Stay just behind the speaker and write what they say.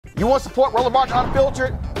You want to support Roland Martin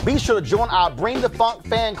Unfiltered? Be sure to join our Bring the Funk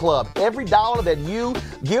fan club. Every dollar that you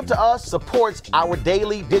give to us supports our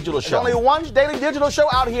daily digital show. There's only one daily digital show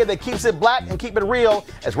out here that keeps it black and keep it real.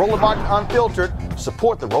 As Roland Martin Unfiltered.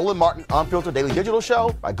 Support the Roland Martin Unfiltered daily digital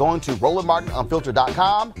show by going to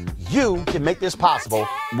RolandMartinUnfiltered.com. You can make this possible.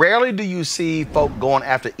 Rarely do you see folk going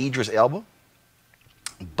after Idris Elba,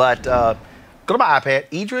 but go to my iPad.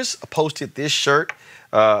 Idris posted this shirt.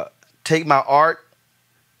 Take my art,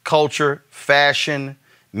 culture, fashion,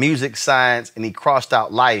 music, science, and he crossed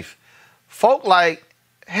out life. Folk like,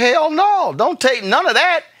 hell no, don't take none of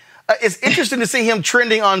that. It's interesting to see him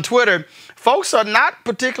trending on Twitter. Folks are not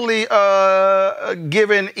particularly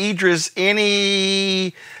giving Idris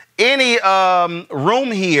any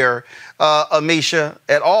room here, Amisha,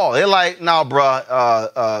 at all. They're like, no,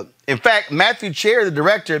 bruh. In fact, Matthew Cherry, the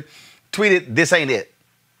director, tweeted, "This ain't it."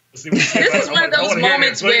 This is one of those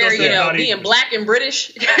moments where, you know, being black and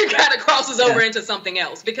British kind of crosses over into something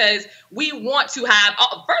else, because we want to have,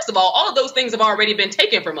 first of all of those things have already been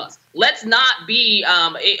taken from us. Let's not be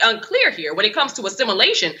unclear here. When it comes to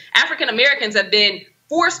assimilation, African Americans have been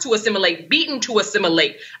forced to assimilate, beaten to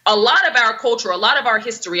assimilate. A lot of our culture, a lot of our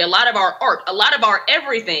history, a lot of our art, a lot of our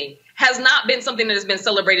everything has not been something that has been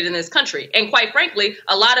celebrated in this country. And quite frankly,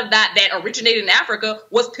 a lot of that originated in Africa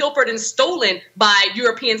was pilfered and stolen by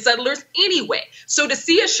European settlers anyway. So to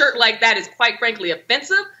see a shirt like that is quite frankly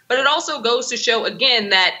offensive, but it also goes to show again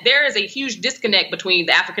that there is a huge disconnect between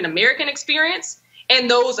the African American experience and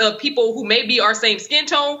those of people who may be our same skin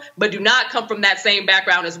tone, but do not come from that same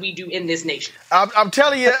background as we do in this nation. I'm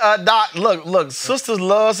telling you, Doc, look, sisters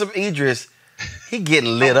love some Idris. He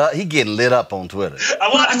getting lit up. He getting lit up on Twitter.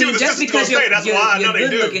 I mean, just because you're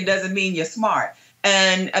good looking doesn't mean you're smart.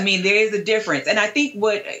 And I mean, there is a difference. And I think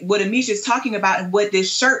what Amisha is talking about and what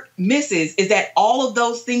this shirt misses is that all of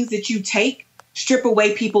those things that you take strip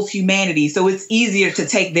away people's humanity. So it's easier to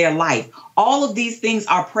take their life. All of these things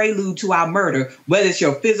are prelude to our murder, whether it's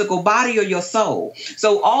your physical body or your soul.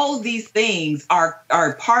 So all of these things are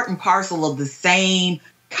part and parcel of the same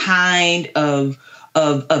kind of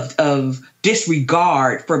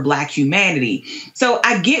disregard for Black humanity. So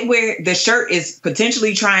I get where the shirt is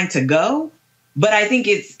potentially trying to go, but I think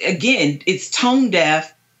it's tone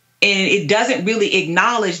deaf, and it doesn't really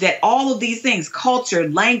acknowledge that all of these things, culture,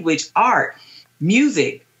 language, art,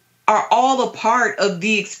 music, are all a part of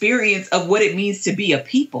the experience of what it means to be a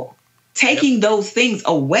people. Taking those things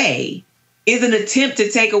away is an attempt to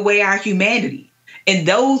take away our humanity. And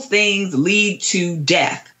those things lead to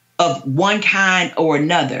death of one kind or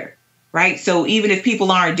another, right? So even if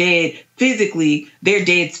people aren't dead physically, they're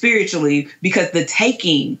dead spiritually, because the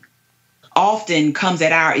taking often comes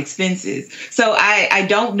at our expenses. So I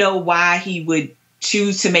don't know why he would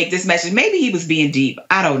choose to make this message. Maybe he was being deep.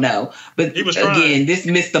 I don't know. But again, this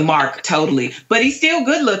missed the mark totally. But he's still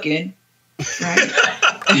good looking. Right?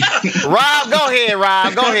 Rob, go ahead,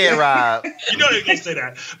 Rob. Go ahead, Rob. You know you can't say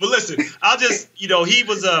that. But listen, I'll just, he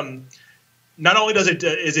was not only is it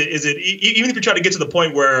even if you try to get to the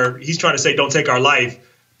point where he's trying to say don't take our life,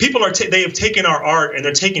 people they have taken our art and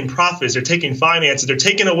they're taking profits, they're taking finances, they're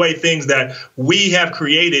taking away things that we have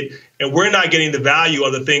created, and we're not getting the value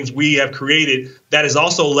of the things we have created. That has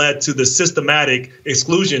also led to the systematic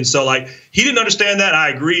exclusion. So he didn't understand that. I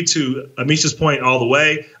agree to Amisha's point all the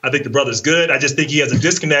way. I think the brother's good. I just think he has a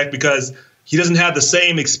disconnect because he doesn't have the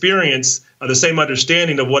same experience or the same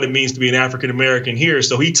understanding of what it means to be an African American here.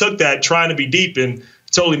 So he took that trying to be deep and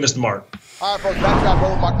totally missed the mark. All right, folks, back to our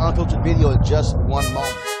Roland Martin Unfiltered video in just one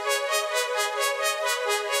moment.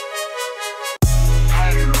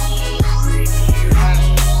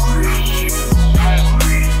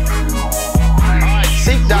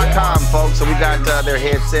 Ceek.com, folks. So we got their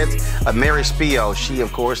headsets. Mary Spio, she,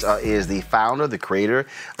 of course, is the founder, the creator,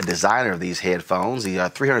 the designer of these headphones. The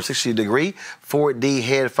 360-degree 4D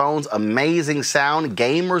headphones. Amazing sound.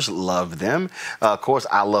 Gamers love them. Of course,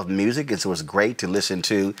 I love music, and so it's great to listen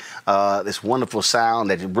to this wonderful sound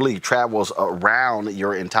that really travels around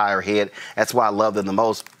your entire head. That's why I love them the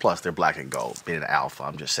most. Plus, they're black and gold, being an alpha,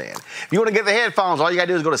 I'm just saying. If you want to get the headphones, all you got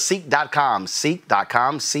to do is go to Ceek.com,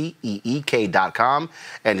 Ceek.com, Ceek.com,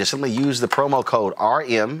 and just simply use the promo code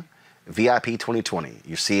RMVIP2020.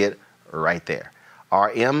 You see it right there.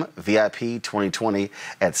 RMVIP2020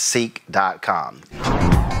 at Ceek.com.